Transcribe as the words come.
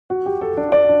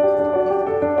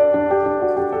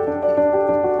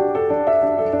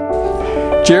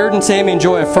Jared and Sammy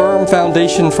enjoy a firm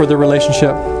foundation for their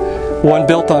relationship, one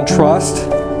built on trust,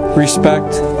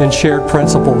 respect, and shared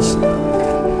principles.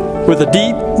 With a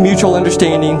deep mutual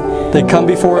understanding, they come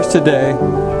before us today,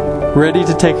 ready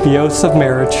to take the oaths of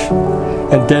marriage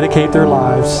and dedicate their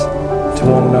lives to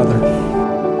one another.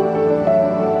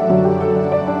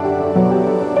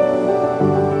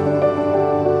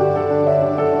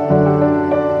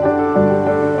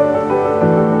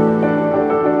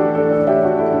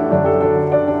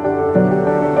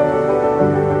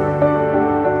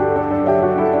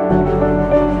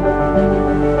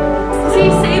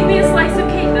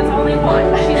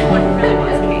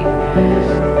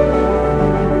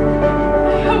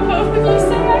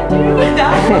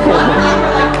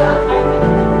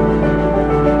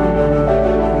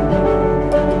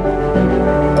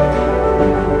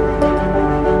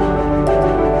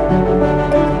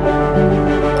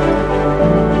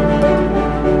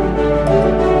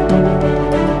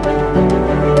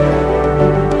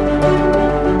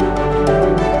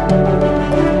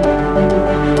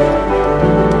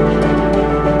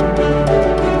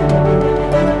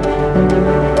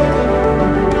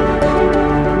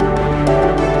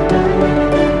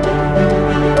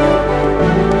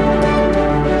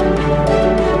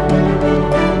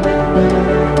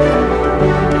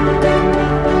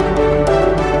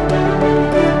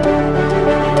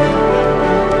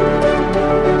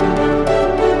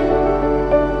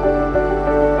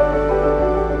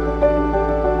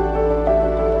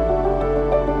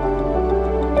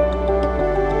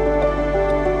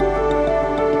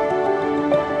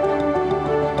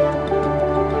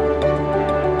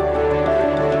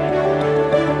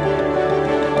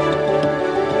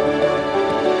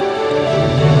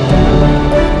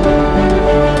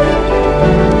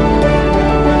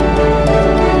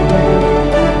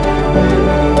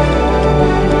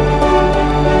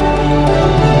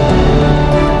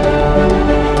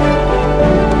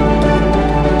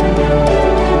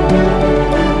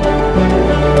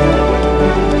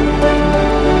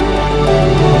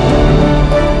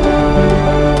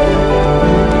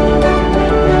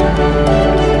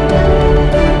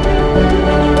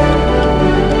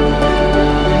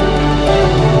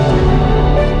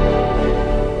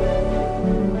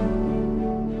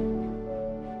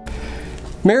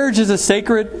 Marriage is a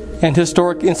sacred and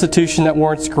historic institution that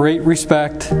warrants great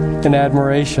respect and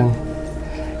admiration.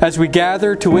 As we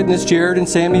gather to witness Jared and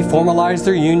Sammy formalize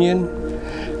their union,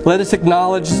 let us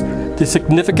acknowledge the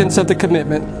significance of the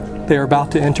commitment they are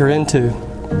about to enter into.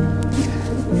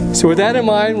 So with that in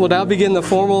mind, we'll now begin the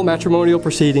formal matrimonial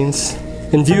proceedings.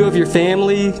 In view of your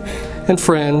family and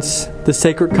friends, the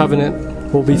sacred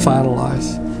covenant will be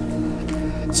finalized.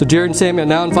 So Jared and Sammy, I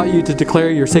now invite you to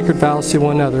declare your sacred vows to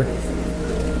one another.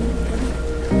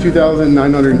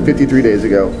 2,953 days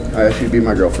ago, I asked you to be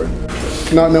my girlfriend,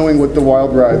 not knowing what the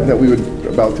wild ride that we were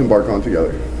about to embark on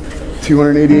together.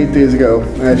 288 days ago,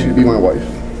 I asked you to be my wife.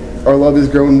 Our love has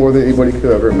grown more than anybody could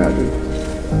ever imagine.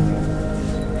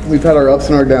 We've had our ups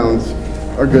and our downs,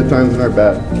 our good times and our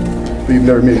bad, but you've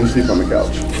never made me sleep on the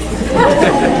couch.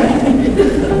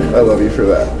 I love you for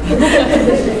that.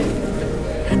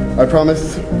 I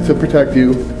promise to protect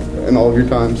you in all of your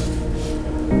times.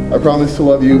 I promise to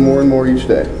love you more and more each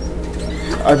day.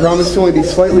 I promise to only be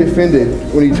slightly offended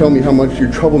when you tell me how much your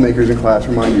troublemakers in class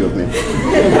remind you of me.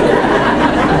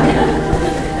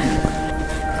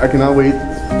 I cannot wait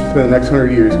to spend the next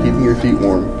 100 years keeping your feet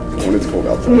warm when it's cold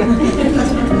outside.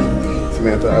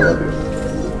 Samantha, I love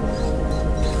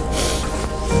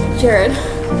you. Jared,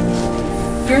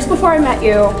 years before I met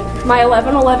you, my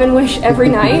 11/11 wish every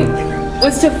night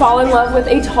was to fall in love with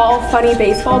a tall, funny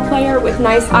baseball player with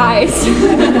nice eyes.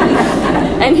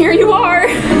 And here you are.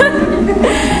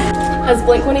 As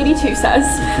Blink-182 says,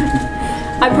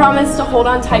 I promise to hold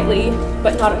on tightly,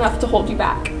 but not enough to hold you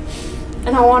back.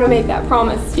 And I want to make that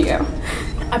promise to you.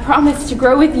 I promise to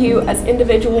grow with you as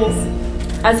individuals,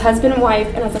 as husband and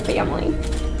wife, and as a family.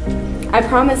 I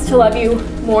promise to love you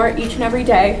more each and every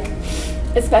day,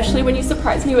 especially when you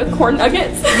surprise me with corn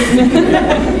nuggets.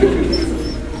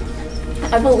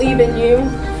 I believe in you,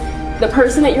 the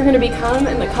person that you're going to become,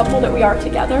 and the couple that we are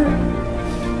together.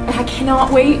 And I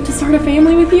cannot wait to start a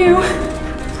family with you.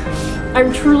 I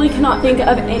truly cannot think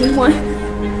of anyone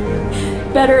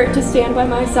better to stand by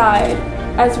my side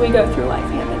as we go through life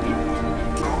hand in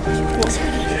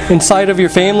hand. In sight of your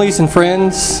families and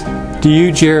friends, do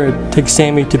you, Jared, take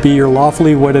Sammy to be your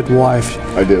lawfully wedded wife?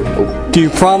 I do. Do you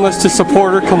promise to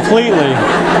support her completely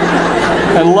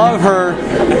and love her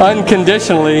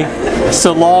unconditionally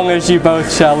so long as you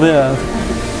both shall live?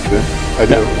 I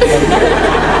do.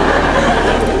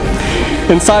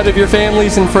 In sight of your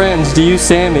families and friends, do you,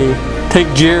 Sammy,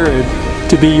 take Jared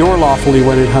to be your lawfully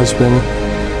wedded husband?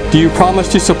 Do you promise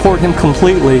to support him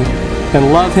completely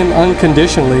and love him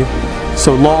unconditionally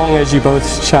so long as you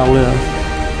both shall live?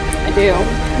 I do.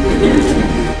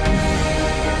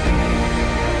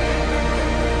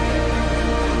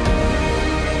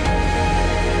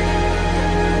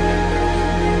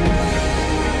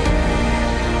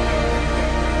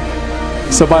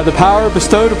 So by the power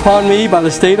bestowed upon me by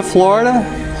the state of Florida,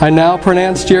 I now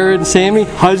pronounce Jared and Sammy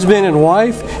husband and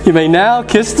wife. You may now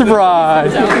kiss the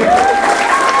bride. So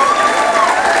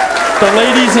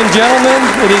ladies and gentlemen,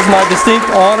 it is my distinct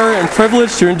honor and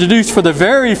privilege to introduce for the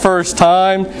very first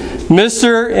time,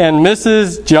 Mr. and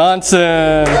Mrs.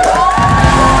 Johnson.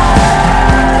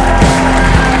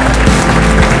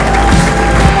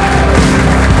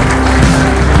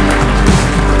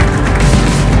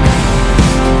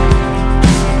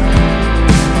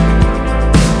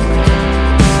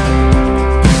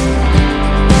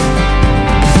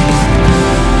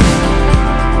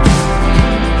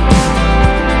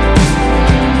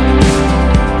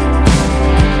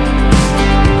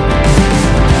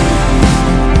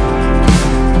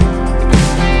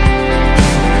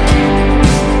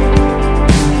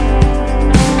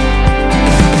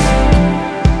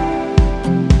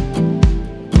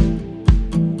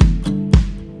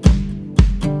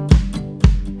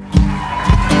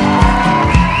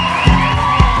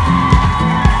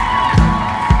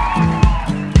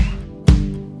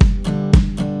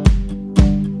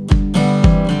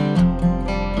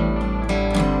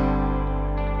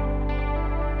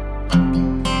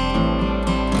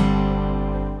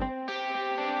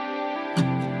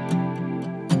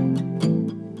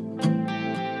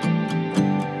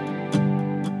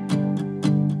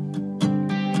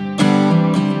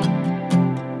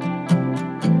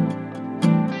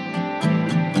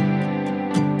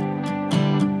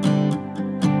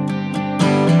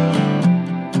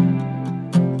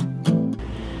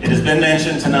 It has been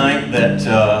mentioned tonight that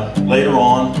later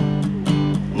on,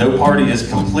 no party is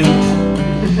complete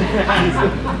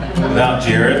without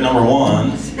Jared, number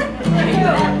one.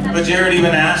 But Jared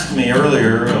even asked me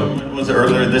earlier, was it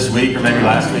earlier this week or maybe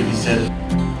last week, he said,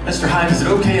 Mr. Hyde, is it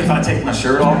okay if I take my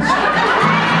shirt off?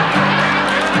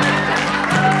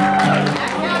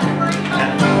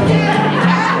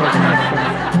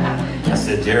 I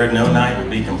said, Jared, no night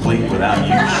would be complete without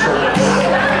you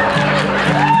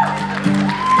shirtless.